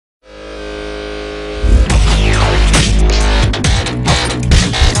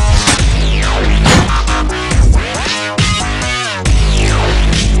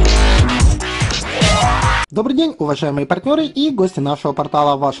Добрый день, уважаемые партнеры и гости нашего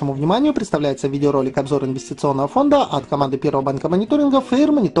портала. Вашему вниманию представляется видеоролик обзор инвестиционного фонда от команды первого банка мониторинга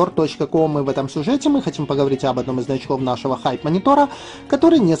firmonitor.com. И в этом сюжете мы хотим поговорить об одном из значков нашего хайп-монитора,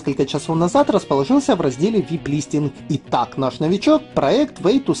 который несколько часов назад расположился в разделе VIP-листинг. Итак, наш новичок – проект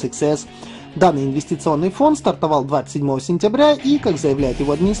WayToSuccess. Данный инвестиционный фонд стартовал 27 сентября и, как заявляет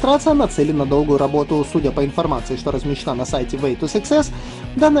его администрация, нацелен на долгую работу. Судя по информации, что размещена на сайте WayToSuccess,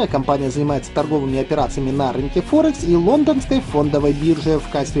 данная компания занимается торговыми операциями на рынке Форекс и лондонской фондовой бирже. В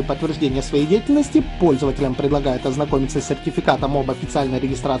качестве подтверждения своей деятельности пользователям предлагают ознакомиться с сертификатом об официальной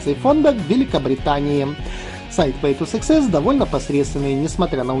регистрации фонда в Великобритании. Сайт WayToSuccess довольно посредственный,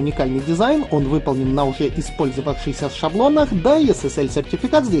 несмотря на уникальный дизайн, он выполнен на уже использовавшихся шаблонах, да и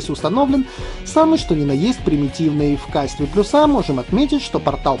SSL-сертификат здесь установлен самый что ни на есть примитивный. В качестве плюса можем отметить, что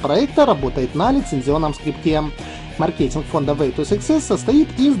портал проекта работает на лицензионном скрипте. Маркетинг фонда WayToSuccess состоит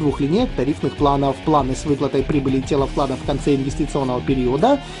из двух линеек тарифных планов. Планы с выплатой прибыли и тела вклада в конце инвестиционного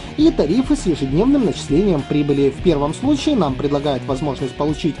периода и тарифы с ежедневным начислением прибыли. В первом случае нам предлагают возможность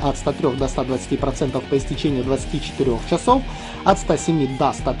получить от 103 до 120% по истечении 24 часов, от 107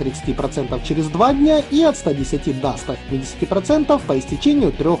 до 130% через 2 дня и от 110 до 150% по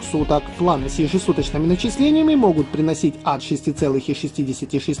истечению 3 суток. Планы с ежесуточными начислениями могут приносить от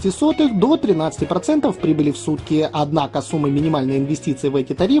 6,66 до 13% прибыли в сутки. Однако суммы минимальной инвестиции в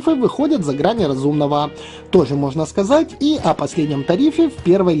эти тарифы выходят за грани разумного. Тоже можно сказать и о последнем тарифе в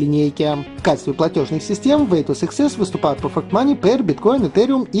первой линейке. В качестве платежных систем WayToSuccess выступают Perfect Money, Pair, Bitcoin,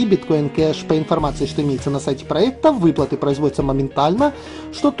 Ethereum и Bitcoin Cash. По информации, что имеется на сайте проекта, выплаты производятся моментально,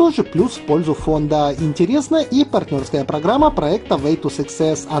 что тоже плюс в пользу фонда. Интересна и партнерская программа проекта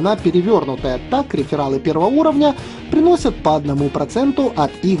WayToSuccess. Она перевернутая, так рефералы первого уровня приносят по 1%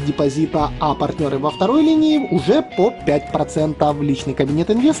 от их депозита, а партнеры во второй линии уже по 5%. Личный кабинет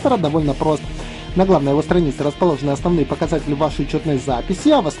инвестора довольно прост. На главной его странице расположены основные показатели вашей учетной записи,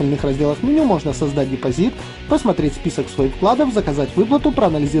 а в остальных разделах меню можно создать депозит, посмотреть список своих вкладов, заказать выплату,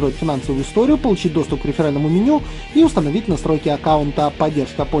 проанализировать финансовую историю, получить доступ к реферальному меню и установить настройки аккаунта.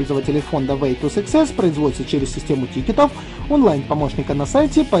 Поддержка пользователей фонда WayToSuccess производится через систему тикетов, онлайн-помощника на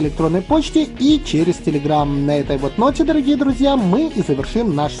сайте, по электронной почте и через Telegram. На этой вот ноте, дорогие друзья, мы и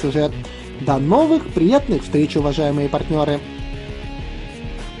завершим наш сюжет. До новых приятных встреч, уважаемые партнеры!